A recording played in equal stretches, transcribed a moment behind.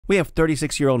We have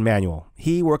 36-year-old Manuel.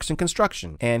 He works in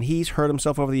construction, and he's hurt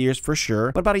himself over the years for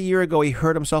sure. But about a year ago, he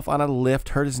hurt himself on a lift,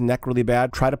 hurt his neck really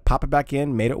bad, tried to pop it back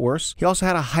in, made it worse. He also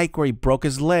had a hike where he broke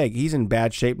his leg. He's in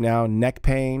bad shape now. Neck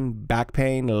pain, back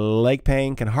pain, leg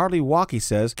pain, can hardly walk, he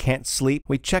says, can't sleep.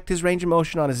 We checked his range of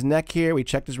motion on his neck here. We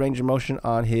checked his range of motion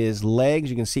on his legs.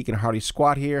 You can see he can hardly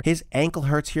squat here. His ankle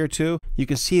hurts here too. You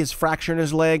can see his fracture in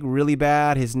his leg, really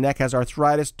bad. His neck has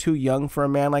arthritis, too young for a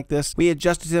man like this. We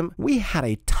adjusted him. We had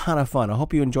a ton of fun. I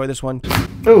hope you enjoy this one.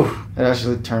 Ooh, it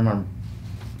actually turned my...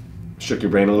 Shook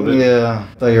your brain a little bit? Yeah,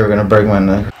 I thought you were gonna break my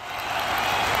neck.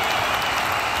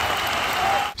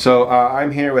 So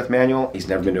I'm here with Manuel. He's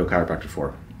never been to a chiropractor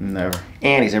before. Never.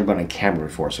 And he's never been on camera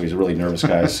before, so he's a really nervous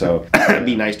guy. So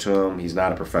be nice to him. He's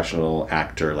not a professional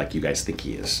actor like you guys think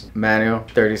he is. Manuel,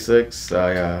 36.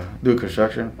 I do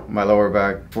construction. My lower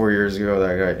back 4 years ago that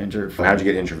I got injured. How'd you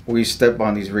get injured? We step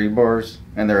on these rebars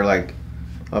and they're like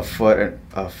a foot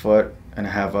and a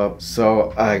half up.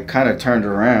 So I kind of turned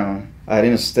around. I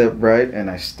didn't step right and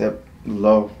I stepped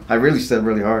low. I really stepped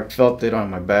really hard. Felt it on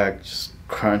my back, just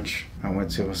crunch. I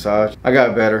went to a massage. I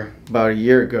got better. About a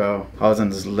year ago, I was in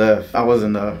this lift. I was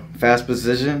in a fast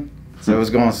position, so it was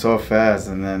going so fast,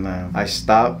 and then I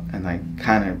stopped and I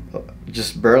kind of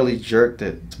just barely jerked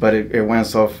it, but it went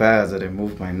so fast that it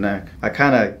moved my neck. I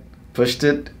kind of pushed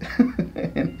it,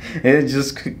 and it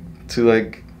just to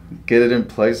like get it in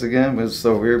place again. It was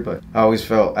so weird, but I always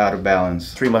felt out of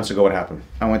balance. 3 months ago, what happened?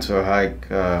 I went to a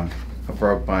hike. I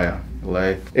broke my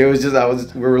leg. It was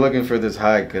just we were looking for this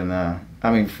hike, and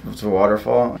it's a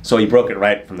waterfall. So he broke it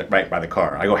right by the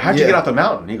car. I go, how'd you get off the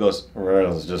mountain? He goes, well,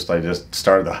 I just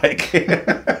started the hike.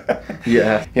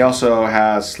 Yeah. He also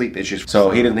has sleep issues.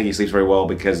 So he didn't think he sleeps very well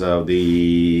because of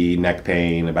the neck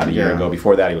pain about a year ago.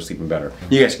 Before that, he was sleeping better.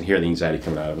 You guys can hear the anxiety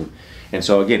coming out of him. And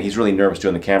so again, he's really nervous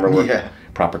doing the camera work. Yeah.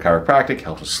 Proper chiropractic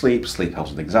helps with sleep. Sleep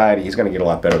helps with anxiety. He's going to get a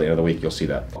lot better at the end of the week. You'll see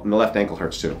that. And the left ankle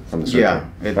hurts too from the surgery.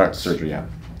 Yeah. Surgery, yeah.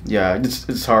 Yeah,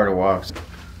 it's hard to walk.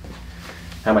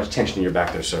 How much tension in your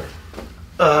back there, sir?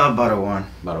 About a 1.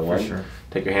 About a 1? For sure.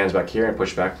 Take your hands back here and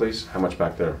push back, please. How much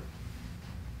back there?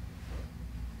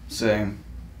 Same.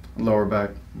 Lower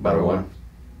back, about a 1.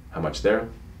 How much there?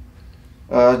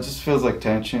 It just feels like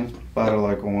tension, about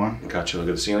like a 1. Gotcha. Look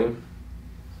at the ceiling.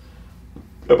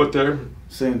 How about there?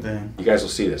 Same thing. You guys will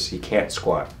see this. He can't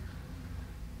squat.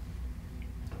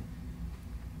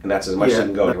 And that's as much as he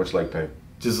can go. What's leg pain?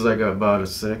 Just like about a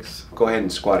 6. Go ahead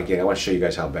and squat again. I want to show you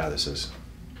guys how bad this is.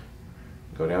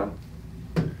 Go down.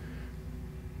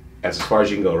 That's as far as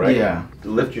you can go, right? Yeah.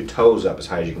 Lift your toes up as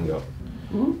high as you can go.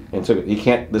 And so you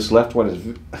can't, this left one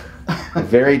is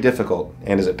very difficult.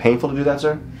 And is it painful to do that,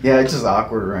 sir? Yeah, it's just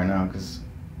awkward right now because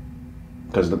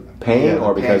of the pain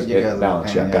or because it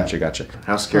balance? Yeah, gotcha.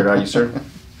 How scared are you, sir?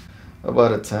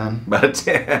 About a 10. About a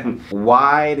 10.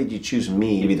 Why did you choose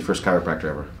me to be the first chiropractor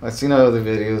ever? I've seen other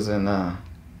videos and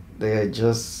they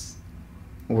adjust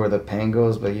where the pain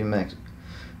goes, but you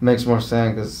makes more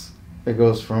sense because it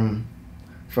goes from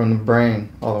the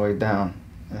brain all the way down.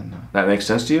 And that makes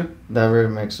sense to you? That really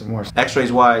makes more sense.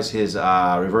 X-rays wise, his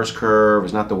reverse curve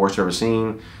is not the worst I've ever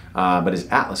seen, but his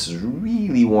atlas is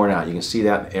really worn out. You can see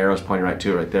that, the arrow's pointing right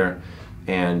to it right there.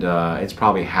 And it's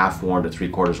probably half worn to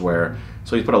 3/4 wear.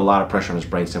 So he's put a lot of pressure on his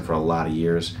brainstem for a lot of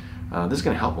years. This is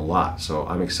going to help a lot, so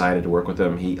I'm excited to work with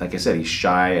him. He, like I said, he's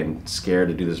shy and scared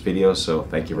to do this video, so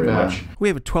thank you very much. We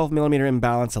have a 12mm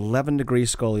imbalance, 11-degree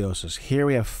scoliosis. Here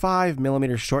we have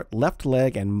 5mm short left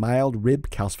leg and mild rib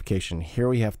calcification. Here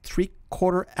we have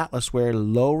 3/4 atlas wear,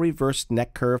 low reverse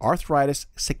neck curve, arthritis,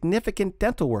 significant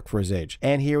dental work for his age.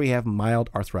 And here we have mild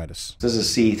arthritis. This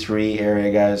is a C3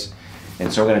 area, guys.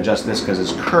 And so we're going to adjust this because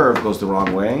his curve goes the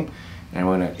wrong way. And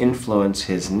we're going to influence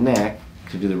his neck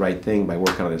to do the right thing by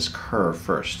working on this curve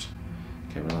first.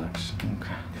 Okay, relax.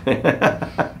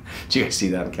 Okay. Did you guys see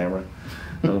that on camera?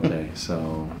 Okay,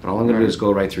 so but all I'm going to do is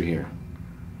go right through here.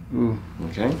 Ooh.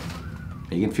 Okay?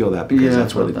 You can feel that because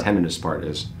that's where the that. tendinous part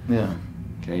is. Yeah.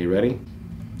 Okay, you ready?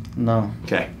 No.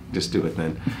 Okay, just do it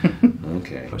then.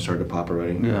 Okay. I started to pop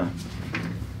already? Yeah.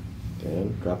 Okay,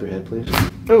 drop your head, please.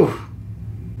 Ooh.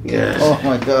 Yes. Oh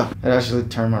my god. It actually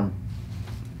turned my...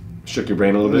 Shook your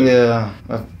brain a little bit? Yeah.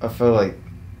 I feel like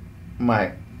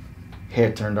my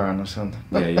hair turned on or something.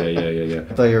 Yeah.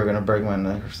 I thought you were going to break my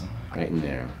neck or something. Right in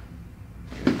there.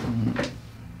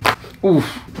 Oof.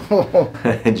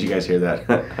 Did you guys hear that?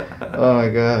 Oh my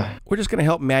god. We're just going to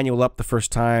help Manuel up the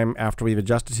first time after we've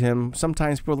adjusted him.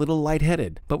 Sometimes we're a little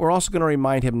lightheaded, but we're also going to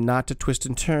remind him not to twist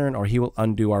and turn or he will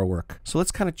undo our work. So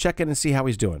let's kind of check in and see how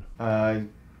he's doing.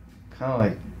 Kind of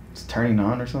like it's turning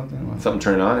on or something. Something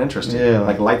turning on? Interesting. Yeah.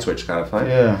 Like a light switch kind of thing?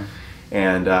 Yeah.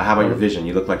 And how about your vision?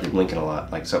 You look like you're blinking a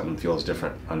lot, like something feels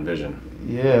different on vision.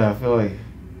 Yeah, I feel like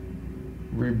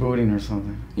rebooting or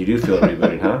something. You do feel it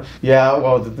rebooting, huh? Yeah,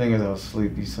 well, the thing is I was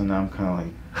sleepy, so now I'm kind of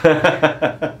like...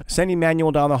 Sending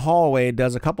Manuel down the hallway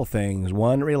does a couple things.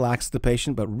 One, it relaxes the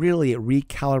patient, but really it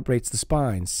recalibrates the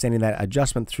spine, sending that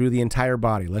adjustment through the entire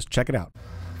body. Let's check it out.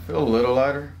 I feel a little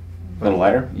lighter. A little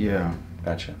lighter? Yeah.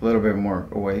 Gotcha. A little bit more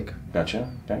awake.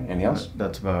 Gotcha. Okay. Anything else?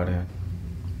 That's about it.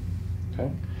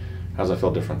 Okay. How does that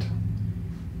feel different?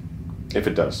 If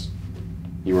it does.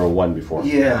 You were a 1 before.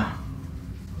 Yeah.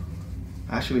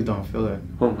 I actually don't feel it.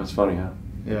 Oh, that's funny, huh?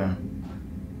 Yeah.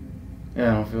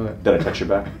 Yeah, I don't feel it. Did I touch your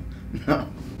back? No.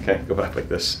 Okay, go back like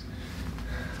this.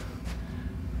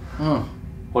 Huh.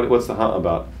 What's the huh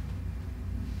about?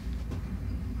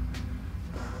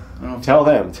 I don't Tell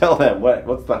them.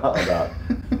 What's the huh about?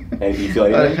 And do you feel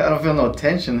anything? I don't feel no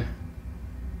tension.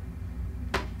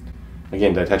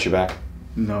 Again, did I touch your back?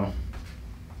 No.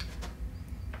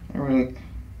 I really...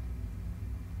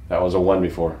 That was a 1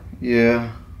 before.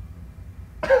 Yeah.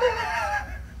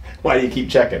 Why do you keep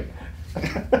checking?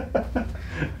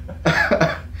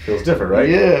 Feels different, right?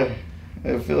 Yeah.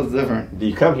 It feels different.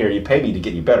 You come here, you pay me to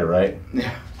get you better, right?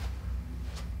 Yeah.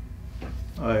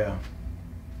 Oh, yeah.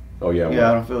 Oh, yeah.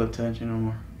 Yeah, I don't feel the tension no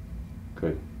more.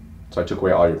 Good. So I took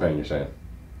away all your pain, you're saying?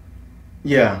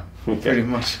 Yeah, Okay. pretty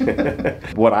much.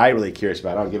 What I'm really curious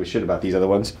about, I don't give a shit about these other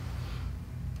ones.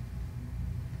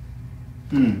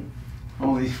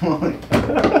 Holy moly.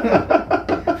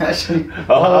 Actually,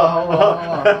 Hold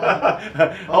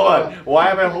on. Why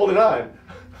am I holding on?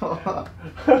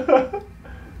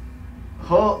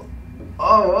 What?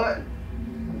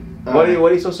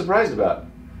 What are you so surprised about?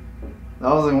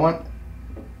 That was in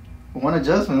one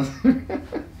adjustment.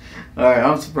 Alright,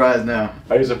 I'm surprised now.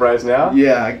 Are you surprised now?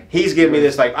 Yeah. He's giving me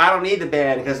this like, I don't need the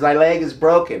band because my leg is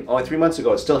broken. Only 3 months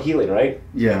ago, it's still healing, right?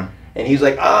 Yeah. And he's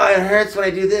like, oh, it hurts when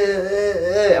I do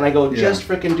this. And I go, just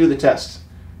frickin' do the test.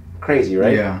 Crazy,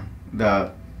 right? Yeah.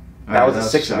 That was a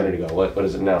 6 a minute ago. What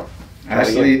is it now?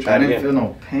 Actually, Try I it didn't again. feel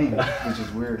no pain, which is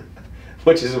weird.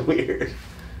 Which is weird.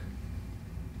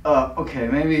 Okay,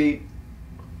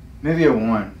 maybe a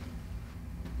 1.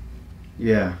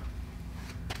 Yeah.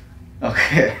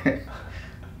 Okay.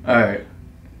 Alright.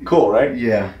 Cool, right?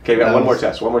 Yeah. Okay, we got That one more was-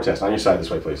 test. One more test. On your side this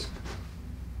way, please.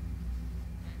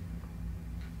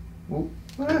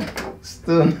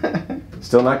 Still.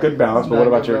 Still not good balance, but Not what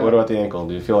about good what about the ankle?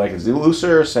 Do you feel like it's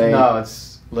looser or same? No,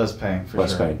 it's less pain for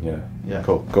Less sure. pain, yeah. Yeah.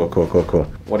 Cool.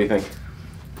 What do you think?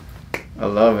 I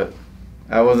love it.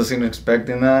 I wasn't even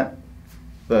expecting that.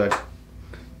 The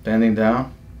bending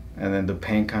down, and then the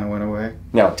pain kind of went away.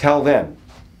 Now tell them,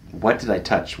 what did I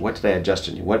touch? What did I adjust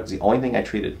in you? What's the only thing I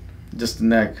treated? Just the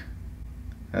neck,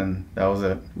 and that was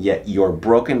it. Yet your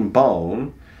broken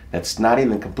bone, that's not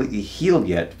even completely healed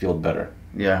yet, feels better.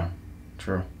 Yeah,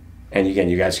 true. And again,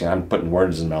 you guys, I'm putting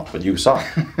words in the mouth, but you saw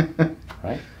it,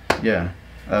 right? Yeah,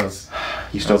 that was.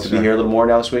 You stoked to be here a little more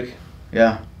now this week?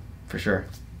 Yeah, for sure.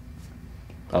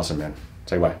 Awesome, man.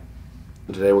 Say bye.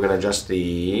 Today we're going to adjust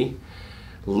the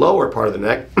lower part of the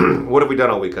neck. What have we done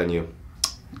all week on you?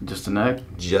 Just the neck.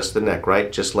 Just the neck,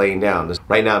 right? Just laying down.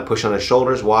 Right now I'm pushing on his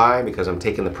shoulders. Why? Because I'm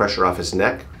taking the pressure off his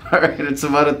neck. All right, it's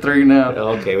about a 3 now.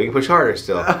 Okay, we can push harder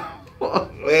still.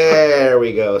 There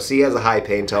we go. See, he has a high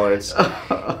pain tolerance.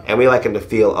 And we like him to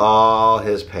feel all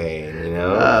his pain, you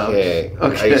know? Okay.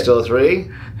 Are you still a 3?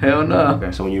 Hell no.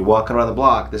 Okay. So when you're walking around the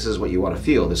block, this is what you want to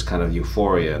feel, this kind of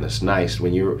euphoria and this nice.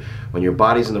 When your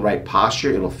body's in the right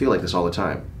posture, it'll feel like this all the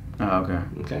time. Oh, okay.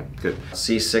 Okay, good.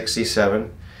 C6, C7.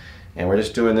 And we're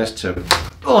just doing this to...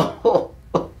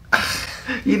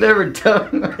 You never tell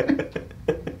me.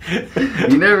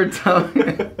 You never tell me.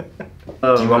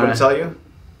 Oh, Do you want me to tell you?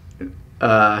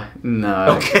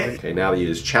 No. Okay. Okay, now that you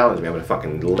just challenged me, I'm gonna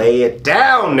fucking lay it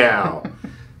down now.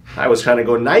 I was trying to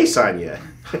go nice on you.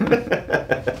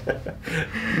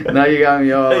 Now you got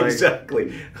me all like...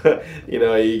 Exactly. You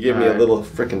know, you give me a little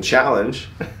freaking challenge.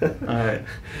 Alright.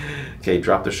 Okay,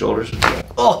 drop the shoulders.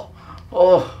 Oh!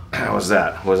 How was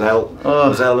that? Was that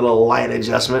a little light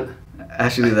adjustment?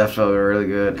 Actually, that felt really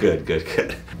good.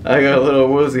 Good. I got a little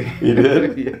woozy. You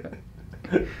did? Yeah.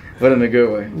 But in a good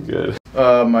way. Good.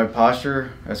 My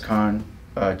posture has kind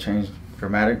of changed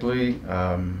dramatically. Feel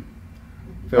I'm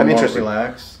more interested.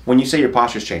 relaxed. When you say your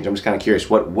posture's changed, I'm just kind of curious.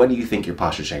 What do you think your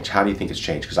posture's changed? How do you think it's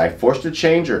changed? Because I forced it to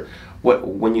change, or what?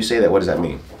 When you say that, what does that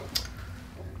mean?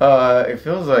 It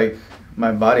feels like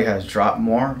my body has dropped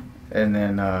more, and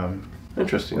then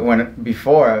Interesting.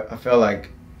 Before I felt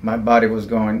like my body was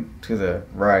going to the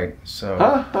right. So,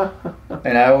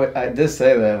 and I did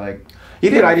say that, like, He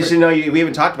did. I just didn't know we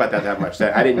haven't talked about that much.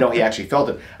 That I didn't know he actually felt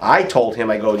it. I told him,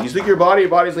 I go, you think your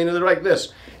body's leaning to the right like this.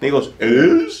 And he goes,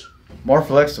 is? More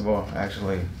flexible,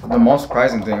 actually. The most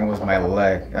surprising thing was my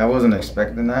leg. I wasn't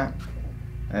expecting that.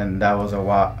 And that was a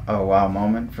wow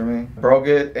moment for me. Broke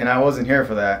it, and I wasn't here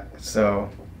for that. So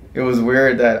it was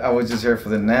weird that I was just here for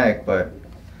the neck, but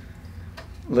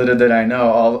little did I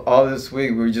know, all this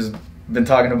week we've just been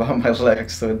talking about my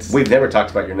legs. So we've never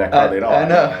talked about your neck hardly at all. I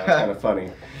know. It's kind of funny.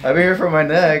 I've been here for my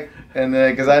neck, and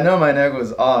because I know my neck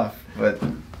was off, but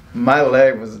my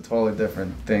leg was a totally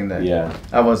different thing that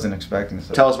I wasn't expecting.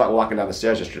 So tell us about walking down the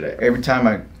stairs yesterday. Every time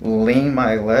I lean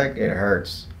my leg, it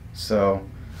hurts. So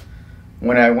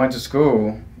when I went to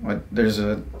school, there's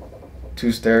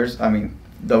two stairs,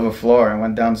 double floor. I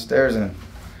went down the stairs, and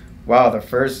wow, the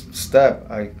first step,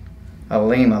 I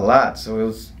leaned a lot. So it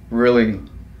was really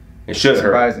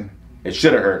surprising. It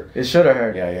should have hurt. It should have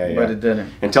hurt. Yeah. But it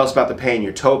didn't. And tell us about the pain,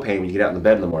 your toe pain when you get out in the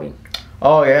bed in the morning.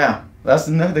 Oh, yeah. That's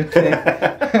another thing.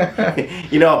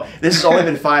 This has only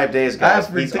been 5 days, guys.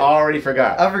 He's already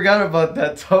forgot. I forgot about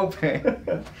that toe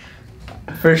pain.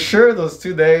 For sure, those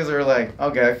 2 days are like,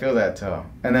 okay, I feel that toe.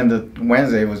 And then the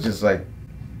Wednesday was just like,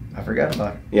 I forgot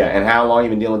about it. Yeah, and how long have you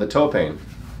been dealing with the toe pain?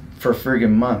 For a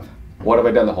freaking month. What have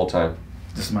I done the whole time?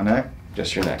 Just my neck.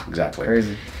 Just your neck, exactly.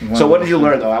 Crazy. So what did you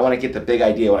learn, though? I want to get the big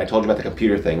idea when I told you about the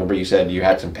computer thing. Remember you said you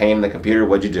had some pain in the computer.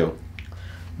 What'd you do?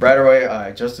 Right away, I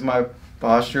adjusted my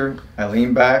posture. I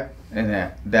leaned back,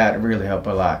 and that really helped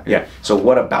a lot. Yeah. So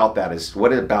what about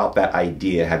that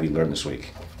idea have you learned this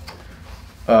week?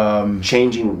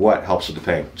 Changing what helps with the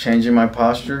pain? Changing my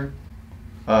posture.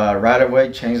 Right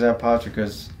away, change that posture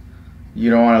because you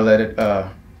don't want to let it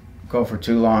go for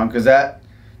too long, because that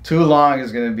too long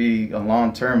is going to be a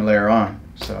long term later on.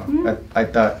 So I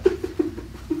thought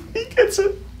he gets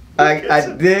it.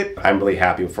 I did. I'm really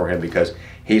happy for him because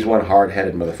he's one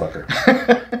hard-headed motherfucker.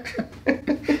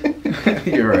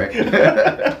 You're right.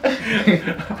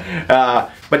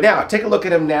 But now, take a look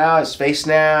at him now, his face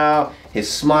now, his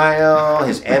smile,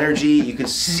 his energy. You can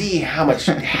see how much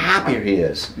happier he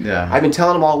is. Yeah. I've been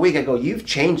telling him all week, I go, you've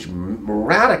changed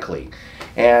radically.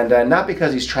 And not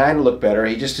because he's trying to look better,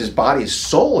 his body, his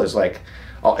soul is like,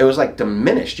 it was like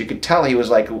diminished. You could tell he was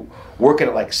like working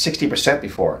at like 60%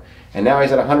 before. And now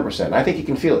he's at 100%. I think you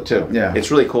can feel it too. Yeah.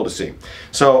 It's really cool to see.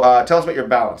 So tell us about your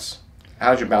balance.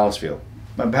 How does your balance feel?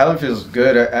 My balance feels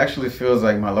good. It actually feels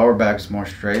like my lower back is more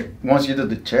straight. Once you did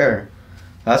the chair,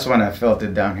 that's when I felt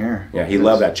it down here. Yeah, he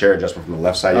loved that chair adjustment from the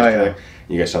left side yesterday. Yeah.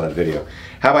 You guys saw that video.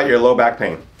 How about your low back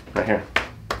pain? Right here.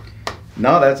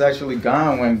 No, that's actually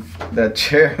gone when that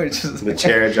chair, which is the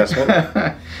chair adjustment.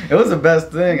 It was the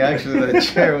best thing, actually. The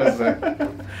chair was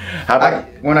How about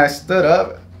when I stood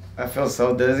up, I felt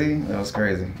so dizzy. That was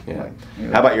crazy. Yeah.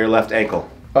 How about your left ankle?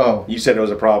 Oh, you said it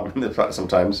was a problem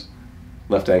sometimes.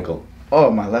 Left ankle. Oh,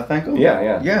 my left ankle?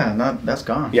 Yeah. Yeah, that's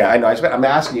gone. Yeah, I know. I'm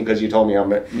asking you because you told me.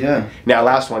 Yeah. Now,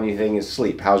 last one you think is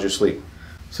sleep. How's your sleep?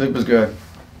 Sleep was good.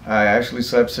 I actually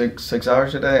slept six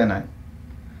hours today,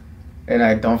 and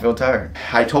I don't feel tired.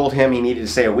 I told him he needed to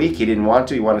stay a week. He didn't want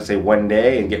to. He wanted to stay 1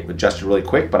 day and get adjusted really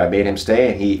quick, but I made him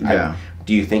stay, and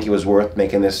do you think it was worth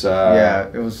making this? Yeah,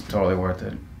 it was totally worth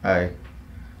it. I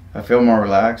feel more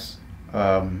relaxed.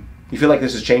 You feel like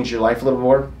this has changed your life a little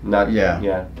more?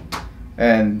 Yeah.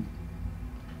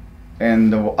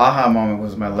 And the aha moment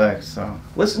was my legs. So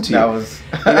listen to you. That was.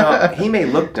 He may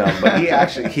look dumb, but he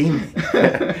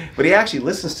actually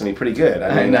listens to me pretty good.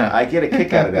 I mean, I get a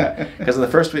kick out of that because in the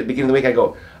first beginning of the week, I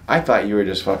go, I thought you were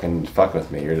just fucking with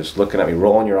me. You're just looking at me,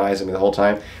 rolling your eyes at me the whole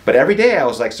time. But every day, I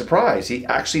was like surprised. He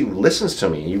actually listens to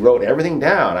me. He wrote everything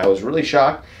down. I was really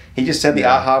shocked. He just said the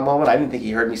aha moment. I didn't think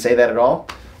he heard me say that at all.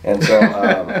 And so,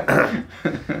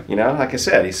 like I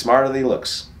said, he's smarter than he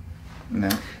looks. No.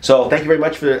 So thank you very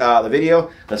much for the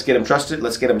video. Let's get him trusted.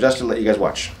 Let's get him adjusted. Let you guys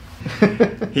watch.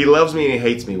 He loves me and he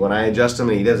hates me. When I adjust him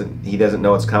and he doesn't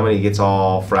know it's coming, he gets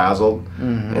all frazzled.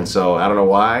 Mm-hmm. And so I don't know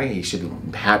why. He should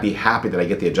be happy that I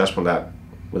get the adjustment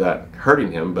without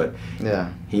hurting him. But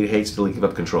yeah, he hates to give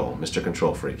up control. Mr.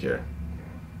 Control Freak here.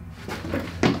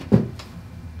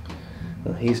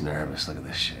 Well, he's nervous. Look at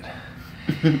this shit.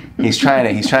 He's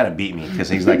trying to beat me because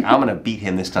he's like, I'm gonna beat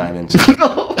him this time. And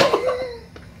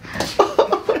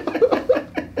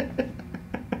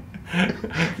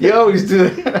you always do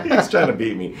it. He's trying to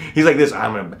beat me. He's like this.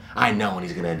 I know when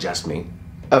he's gonna adjust me.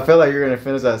 I feel like you're gonna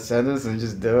finish that sentence and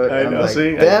just do it. I know. Like,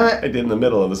 see, damn it! I did in the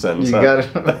middle of the sentence. You got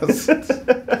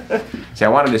it. See, I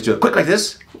wanted to just do it quick like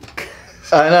this.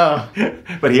 I know.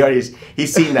 But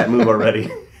he's seen that move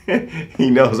already. He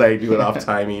knows I do it off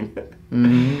timing.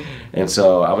 Mm-hmm. And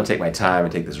so I'm gonna take my time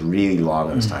and take this really long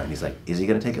on this time. He's like, is he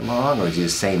gonna take it long, or is he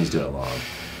just saying he's doing it long?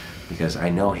 because I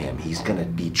know him. He's gonna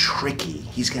be tricky.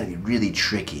 He's gonna be really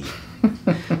tricky.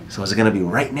 So is it gonna be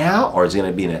right now, or is it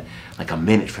gonna be in like a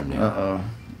minute from now? Uh-oh.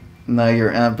 Now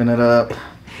you're amping it up.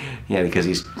 Yeah, because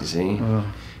he's, you see?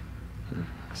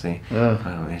 See? Ugh.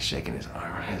 Oh, he's shaking his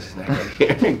arm, his neck right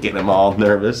here, getting him all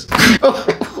nervous.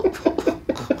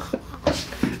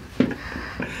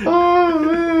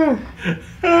 Oh,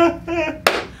 man.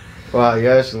 Wow, you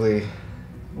actually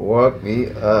woke me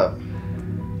up.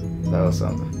 That was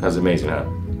something. That's amazing, huh?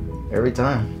 Every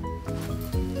time.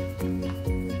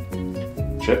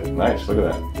 Shit, nice, look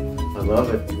at that. I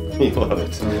love it. You love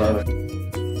it. I love it.